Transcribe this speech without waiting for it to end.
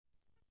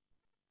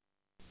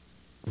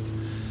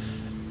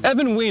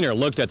Evan Weiner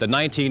looked at the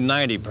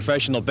 1990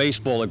 professional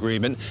baseball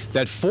agreement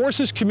that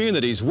forces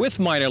communities with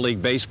minor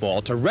league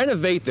baseball to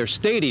renovate their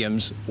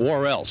stadiums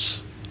or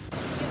else.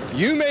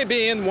 You may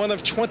be in one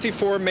of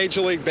 24 Major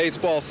League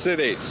Baseball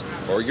cities,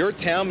 or your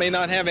town may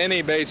not have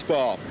any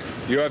baseball.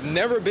 You have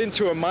never been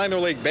to a minor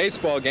league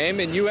baseball game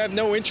and you have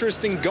no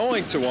interest in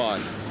going to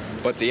one.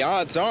 But the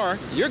odds are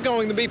you're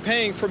going to be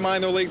paying for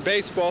minor league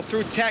baseball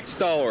through tax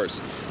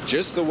dollars,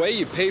 just the way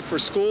you pay for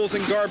schools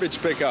and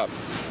garbage pickup.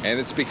 And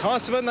it's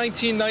because of a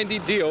 1990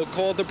 deal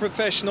called the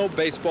Professional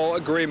Baseball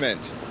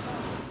Agreement.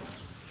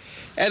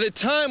 At a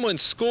time when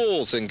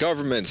schools and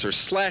governments are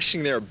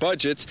slashing their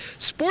budgets,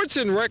 sports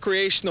and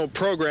recreational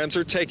programs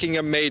are taking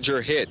a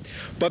major hit.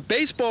 But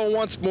baseball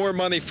wants more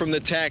money from the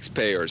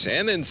taxpayers,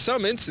 and in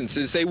some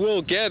instances they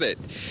will get it.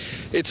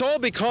 It's all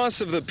because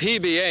of the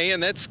PBA,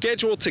 and that's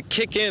scheduled to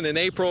kick in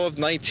April of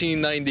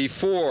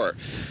 1994.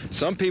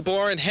 Some people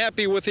aren't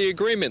happy with the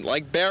agreement,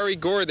 like Barry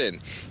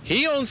Gordon.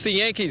 He owns the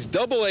Yankees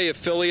AA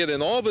affiliate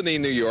in Albany,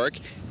 New York,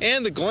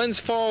 and the Glens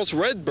Falls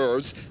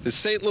Redbirds, the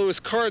St. Louis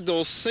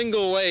Cardinals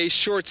single-A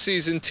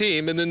short-season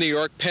team in the New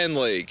York Penn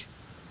League.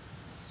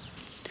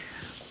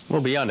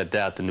 Well, beyond a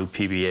doubt, the new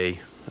PBA,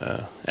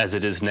 as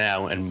it is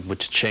now, and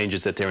which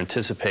changes that they're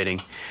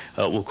anticipating,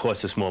 will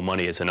cost us more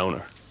money as an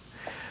owner.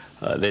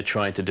 They're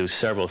trying to do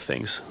several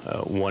things.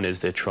 One is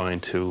they're trying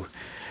to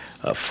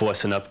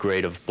force an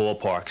upgrade of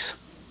ballparks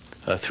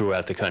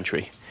throughout the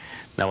country.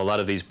 Now, a lot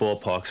of these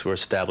ballparks were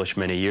established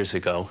many years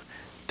ago.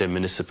 The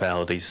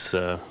municipalities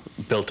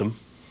built them,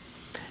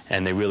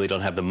 and they really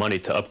don't have the money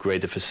to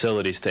upgrade the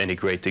facilities to any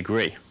great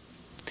degree.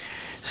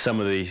 Some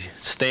of the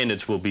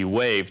standards will be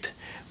waived,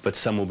 but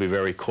some will be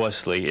very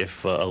costly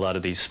if a lot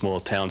of these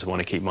small towns want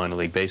to keep minor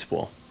league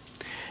baseball.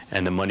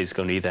 And the money's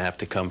going to either have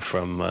to come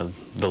from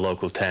the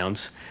local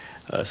towns,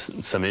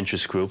 some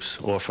interest groups,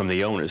 or from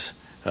the owners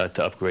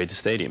to upgrade the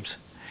stadiums.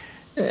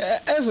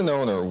 As an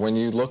owner, when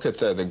you look at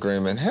that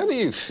agreement, how do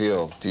you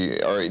feel? Do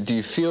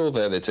you feel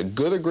that it's a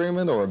good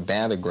agreement or a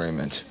bad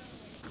agreement?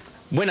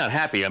 We're not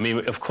happy. I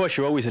mean, of course,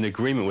 you're always in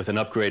agreement with an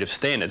upgrade of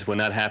standards. We're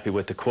not happy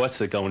with the costs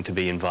that are going to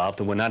be involved,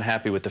 and we're not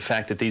happy with the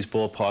fact that these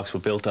ballparks were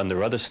built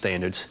under other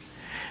standards,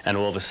 and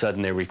all of a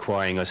sudden they're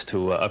requiring us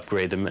to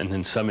upgrade them, and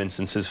in some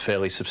instances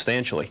fairly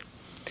substantially.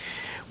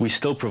 We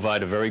still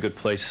provide a very good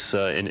place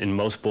in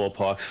most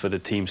ballparks for the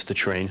teams to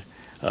train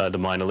the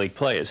minor league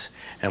players,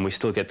 and we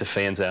still get the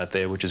fans out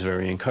there, which is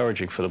very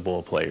encouraging for the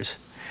ball players.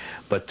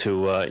 But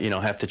to you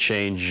know, have to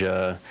change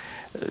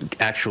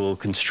actual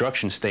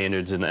construction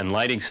standards and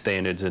lighting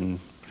standards and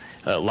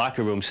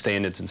locker room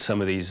standards in some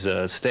of these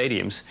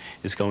stadiums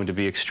is going to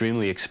be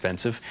extremely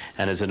expensive,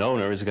 and as an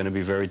owner is going to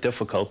be very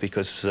difficult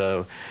because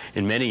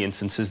in many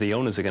instances the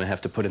owners are going to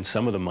have to put in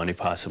some of the money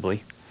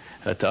possibly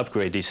to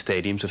upgrade these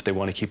stadiums if they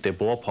want to keep their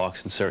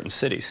ballparks in certain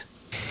cities.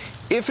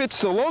 If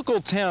it's the local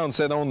towns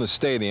that own the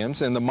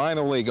stadiums and the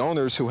minor league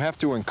owners who have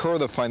to incur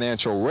the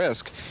financial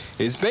risk,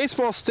 is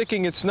baseball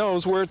sticking its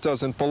nose where it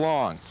doesn't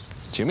belong?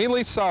 Jimmy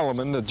Lee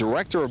Solomon, the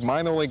director of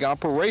minor league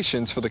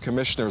operations for the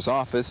commissioner's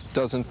office,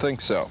 doesn't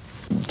think so.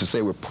 To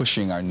say we're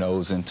pushing our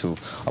nose into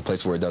a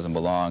place where it doesn't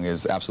belong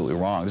is absolutely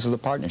wrong. This is a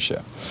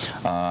partnership,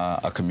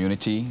 a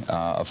community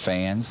of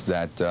fans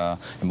that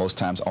most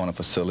times own a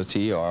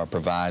facility or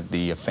provide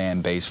the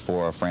fan base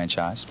for a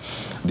franchise.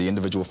 The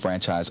individual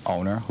franchise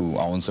owner who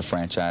owns the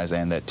franchise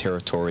and that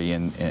territory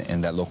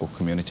in that local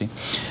community.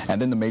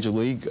 And then the Major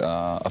League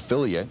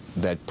affiliate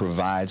that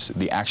provides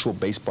the actual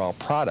baseball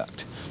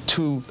product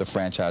to the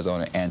franchise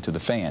owner and to the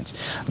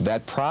fans.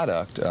 That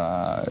product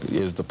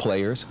is the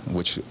players,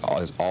 which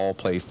is all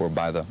paid for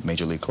by the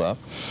Major League Club.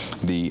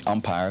 The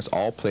umpires,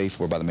 all paid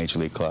for by the Major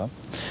League Club.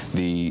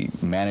 The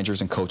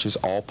managers and coaches,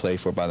 all paid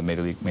for by the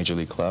Major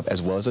League Club,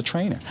 as well as a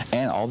trainer.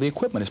 And all the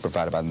equipment is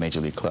provided by the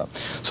Major League Club.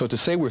 So to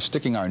say we're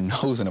sticking our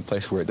nose in a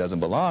place where it doesn't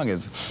belong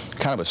is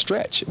kind of a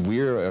stretch.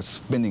 We're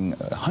spending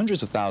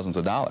hundreds of thousands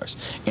of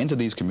dollars into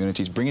these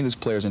communities, bringing these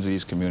players into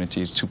these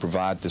communities to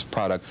provide this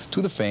product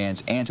to the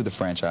fans and to the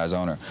franchise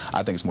owner.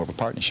 I think it's more of a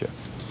partnership.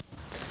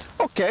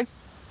 Okay,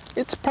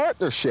 it's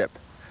partnership.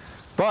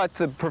 But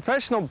the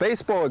professional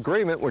baseball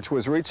agreement, which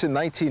was reached in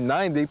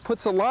 1990,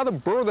 puts a lot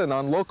of burden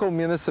on local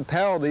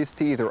municipalities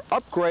to either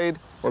upgrade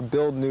or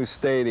build new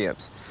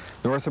stadiums.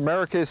 North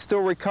America is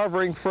still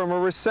recovering from a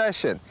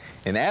recession,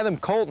 and Adam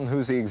Colton,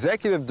 who's the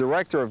executive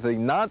director of the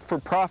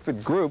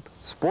not-for-profit group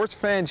Sports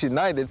Fans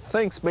United,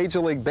 thinks Major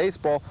League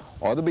Baseball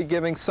ought to be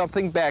giving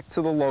something back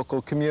to the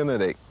local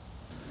community.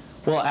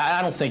 Well,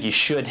 I don't think you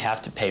should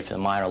have to pay for the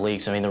minor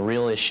leagues. I mean, the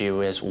real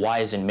issue is, why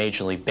isn't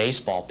Major League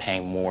Baseball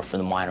paying more for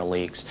the minor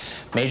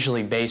leagues? Major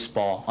League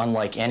Baseball,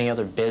 unlike any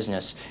other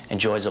business,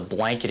 enjoys a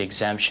blanket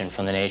exemption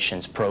from the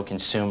nation's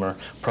pro-consumer,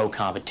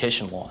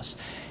 pro-competition laws.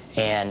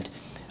 And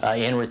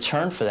in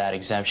return for that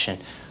exemption,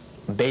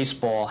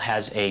 baseball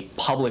has a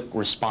public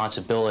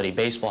responsibility.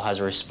 Baseball has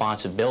a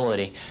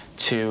responsibility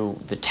to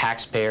the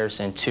taxpayers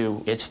and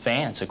to its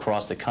fans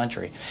across the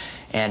country.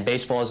 And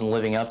baseball isn't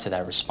living up to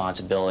that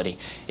responsibility.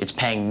 It's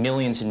paying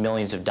millions and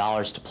millions of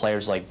dollars to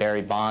players like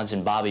Barry Bonds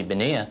and Bobby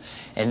Bonilla,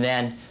 and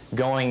then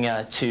going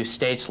to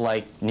states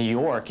like New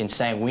York and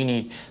saying we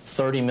need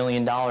 $30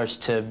 million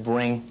to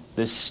bring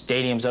the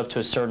stadiums up to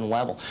a certain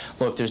level.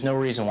 Look, there's no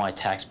reason why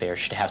taxpayers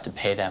should have to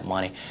pay that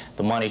money.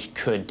 The money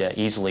could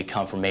easily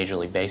come from Major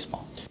League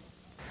Baseball.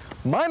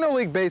 Minor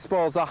League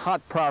Baseball is a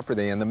hot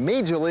property, and the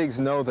major leagues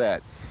know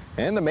that.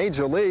 And the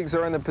major leagues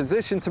are in the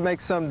position to make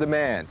some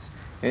demands.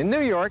 In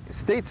New York,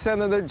 State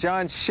Senator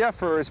John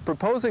Huessler is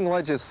proposing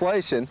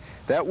legislation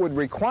that would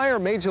require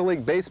Major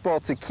League Baseball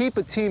to keep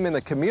a team in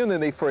the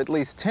community for at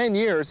least 10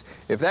 years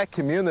if that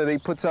community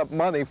puts up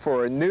money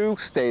for a new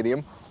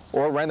stadium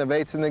or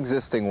renovates an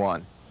existing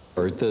one.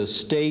 The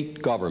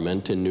state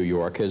government in New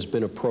York has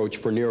been approached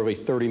for nearly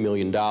 $30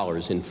 million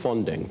in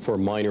funding for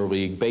minor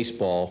league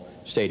baseball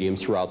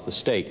stadiums throughout the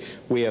state.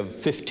 We have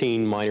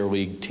 15 minor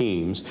league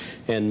teams,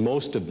 and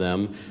most of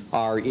them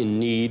are in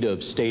need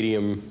of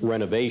stadium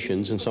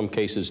renovations, in some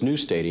cases new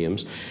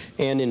stadiums.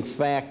 And in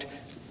fact,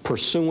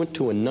 pursuant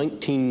to a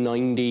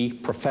 1990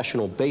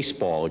 professional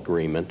baseball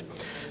agreement,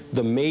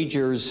 the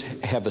majors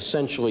have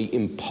essentially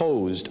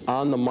imposed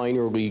on the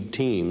minor league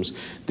teams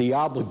the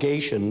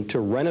obligation to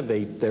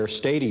renovate their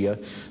stadia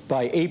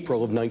by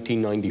April of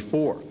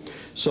 1994.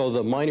 So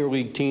the minor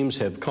league teams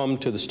have come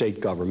to the state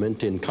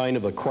government in kind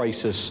of a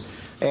crisis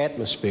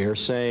atmosphere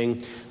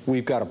saying,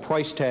 we've got a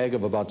price tag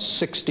of about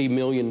 $60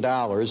 million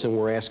and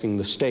we're asking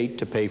the state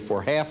to pay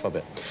for half of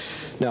it.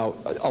 Now,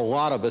 a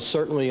lot of us,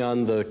 certainly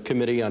on the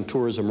Committee on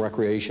Tourism,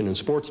 Recreation, and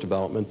Sports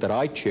Development that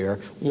I chair,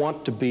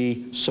 want to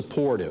be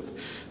supportive.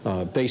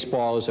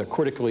 Baseball is a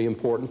critically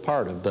important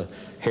part of the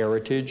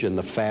heritage and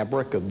the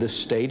fabric of this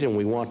state, and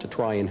we want to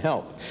try and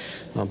help.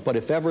 But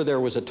if ever there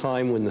was a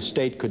time when the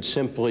state could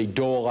simply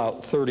dole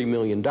out $30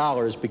 million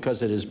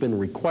because it has been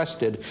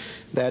requested,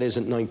 that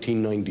isn't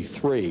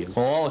 1993.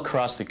 Well, all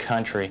across the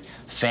country,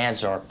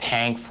 fans are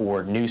paying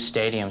for new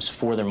stadiums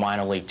for their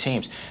minor league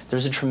teams.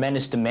 There's a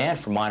tremendous demand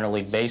for minor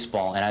league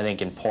baseball, and I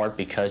think in part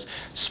because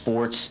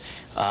sports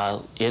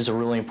is a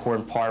really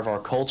important part of our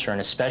culture, and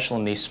especially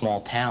in these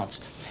small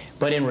towns.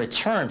 But in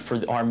return for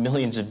our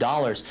millions of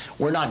dollars,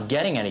 we're not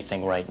getting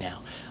anything right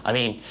now. I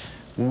mean,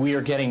 we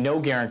are getting no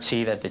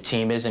guarantee that the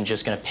team isn't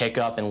just going to pick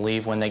up and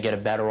leave when they get a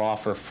better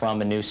offer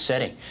from a new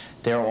city.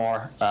 There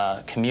are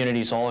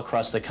communities all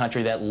across the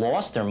country that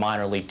lost their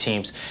minor league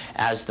teams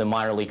as the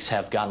minor leagues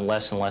have gotten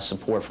less and less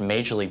support from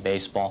Major League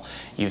Baseball.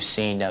 You've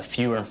seen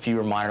fewer and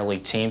fewer minor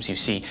league teams. You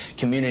see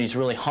communities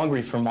really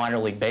hungry for minor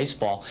league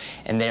baseball,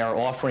 and they are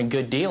offering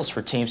good deals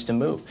for teams to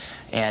move.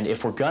 And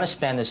if we're going to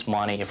spend this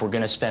money, if we're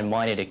going to spend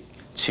money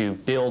to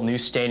build new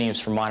stadiums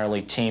for minor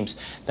league teams,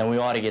 then we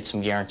ought to get some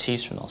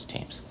guarantees from those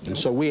teams. And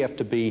so we have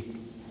to be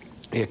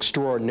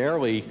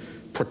extraordinarily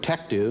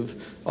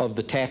protective of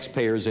the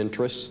taxpayers'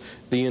 interests,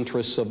 the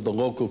interests of the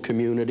local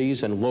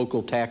communities and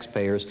local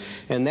taxpayers,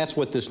 and that's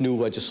what this new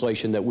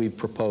legislation that we've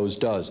proposed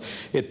does.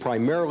 It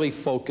primarily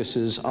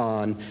focuses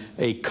on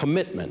a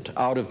commitment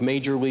out of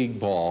Major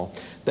League Ball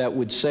that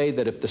would say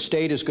that if the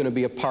state is going to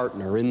be a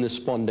partner in this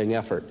funding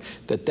effort,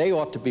 that they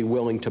ought to be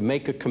willing to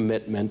make a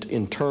commitment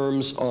in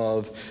terms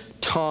of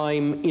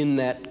time in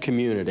that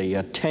community,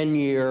 a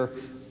 10-year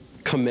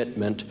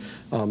commitment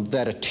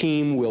that a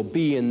team will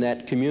be in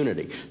that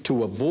community,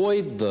 to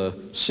avoid the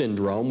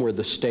syndrome where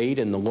the state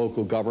and the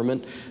local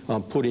government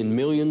put in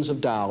millions of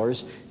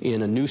dollars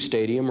in a new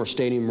stadium or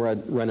stadium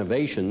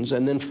renovations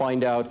and then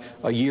find out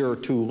a year or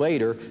two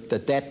later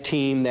that that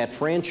team, that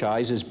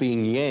franchise, is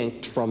being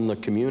yanked from the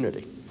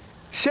community.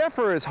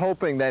 Huessler is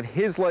hoping that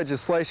his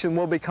legislation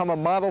will become a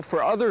model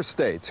for other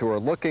states who are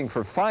looking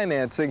for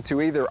financing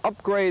to either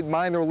upgrade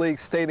minor league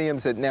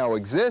stadiums that now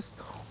exist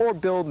or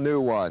build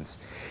new ones.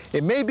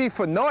 It may be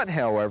for naught,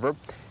 however,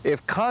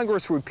 if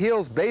Congress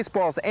repeals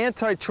baseball's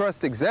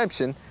antitrust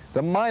exemption,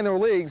 the minor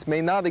leagues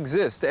may not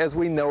exist as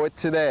we know it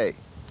today.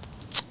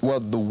 Well,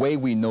 the way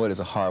we know it is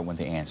a hard one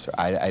to answer.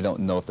 I don't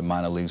know if the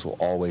minor leagues will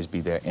always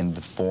be there in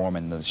the form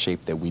and the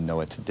shape that we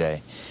know it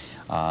today.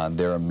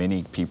 There are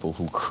many people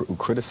who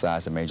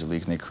criticize the major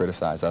leagues, and they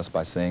criticize us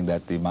by saying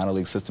that the minor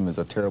league system is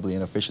a terribly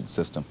inefficient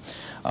system,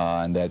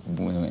 and that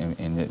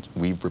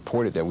we've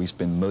reported that we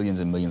spend millions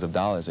and millions of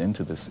dollars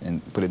into this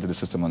and put into the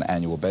system on an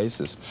annual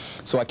basis.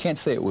 So I can't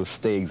say it will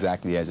stay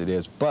exactly as it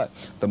is, but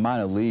the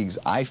minor leagues,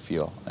 I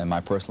feel, in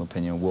my personal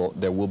opinion,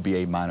 there will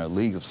be a minor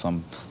league of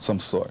some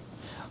sort.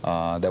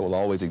 That will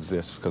always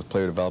exist because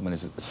player development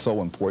is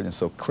so important and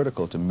so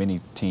critical to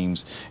many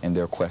teams in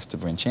their quest to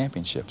win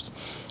championships.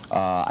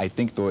 I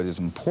think, though, it is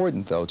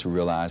important, though, to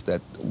realize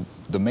that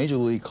the major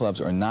league clubs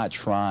are not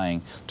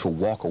trying to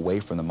walk away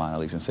from the minor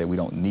leagues and say we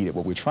don't need it.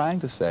 What we're trying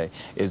to say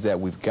is that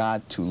we've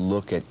got to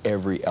look at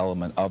every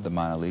element of the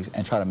minor leagues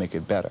and try to make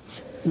it better.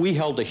 We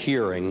held a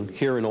hearing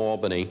here in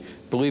Albany,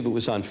 I believe it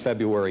was on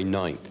February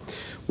 9th,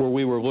 where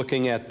we were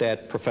looking at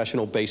that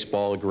professional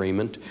baseball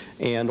agreement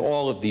and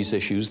all of these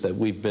issues that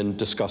we've been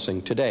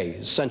discussing today,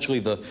 essentially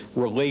the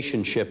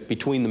relationship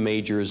between the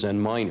majors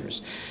and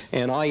minors.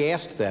 And I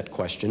asked that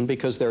question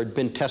because there had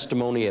been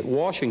testimony at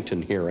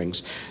Washington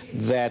hearings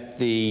that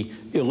the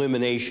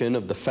elimination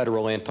of the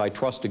federal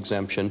antitrust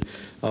exemption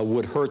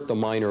would hurt the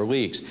minor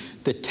leagues.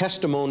 The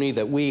testimony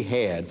that we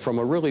had from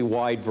a really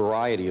wide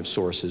variety of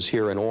sources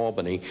here in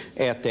Albany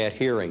at that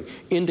hearing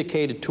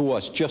indicated to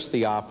us just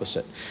the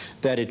opposite,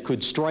 that it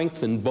could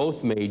strengthen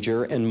both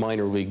major and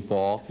minor league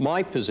ball.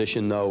 My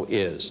position, though,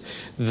 is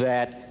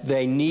that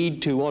they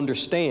need to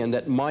understand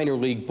that minor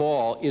league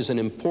ball is an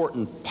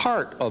important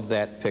part of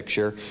that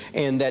picture,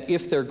 and that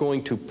if they're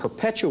going to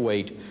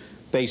perpetuate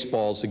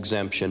baseball's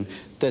exemption,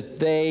 that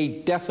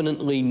they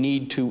definitely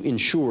need to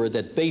ensure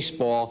that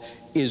baseball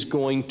is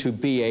going to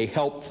be a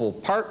helpful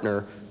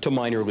partner to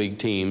minor league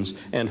teams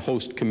and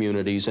host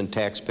communities and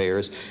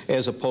taxpayers,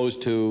 as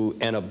opposed to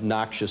an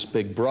obnoxious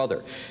big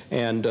brother.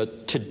 And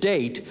to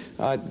date,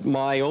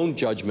 my own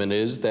judgment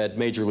is that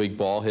Major League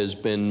Ball has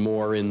been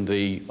more in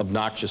the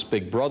obnoxious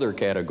big brother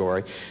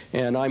category,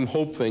 and I'm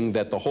hoping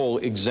that the whole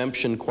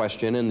exemption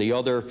question and the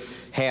other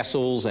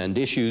hassles and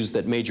issues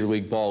that Major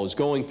League Ball is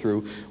going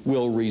through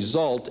will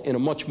result in a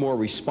much more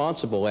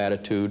responsible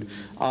attitude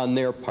on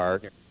their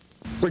part.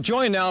 We're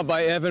joined now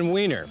by Evan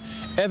Weiner.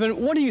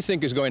 Evan, what do you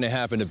think is going to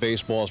happen to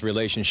baseball's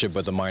relationship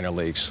with the minor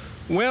leagues?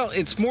 Well,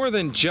 it's more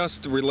than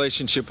just the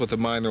relationship with the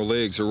minor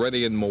leagues.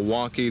 Already in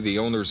Milwaukee, the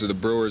owners of the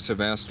Brewers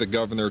have asked the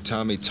governor,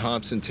 Tommy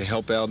Thompson, to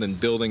help out in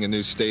building a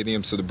new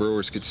stadium so the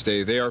Brewers could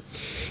stay there.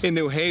 In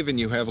New Haven,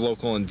 you have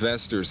local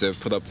investors that have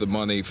put up the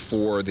money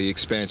for the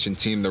expansion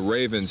team, the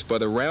Ravens.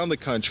 But around the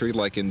country,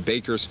 like in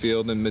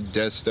Bakersfield and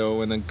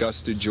Modesto and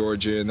Augusta,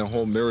 Georgia, and a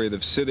whole myriad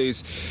of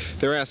cities,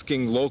 they're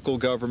asking local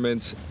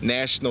governments,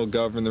 national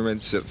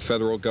governments,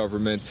 federal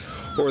government,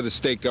 or the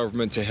state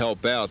government to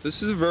help out.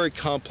 This is a very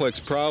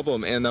complex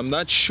problem, and I'm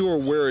not sure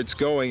where it's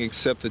going,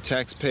 except the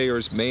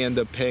taxpayers may end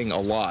up paying a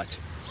lot.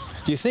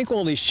 Do you think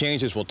all these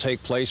changes will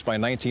take place by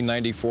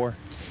 1994?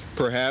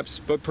 Perhaps,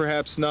 but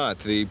perhaps not.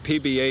 The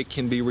PBA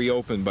can be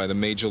reopened by the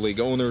major league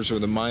owners or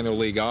the minor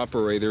league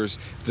operators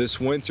this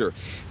winter.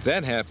 If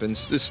that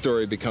happens, this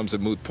story becomes a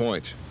moot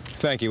point.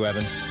 Thank you,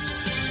 Evan.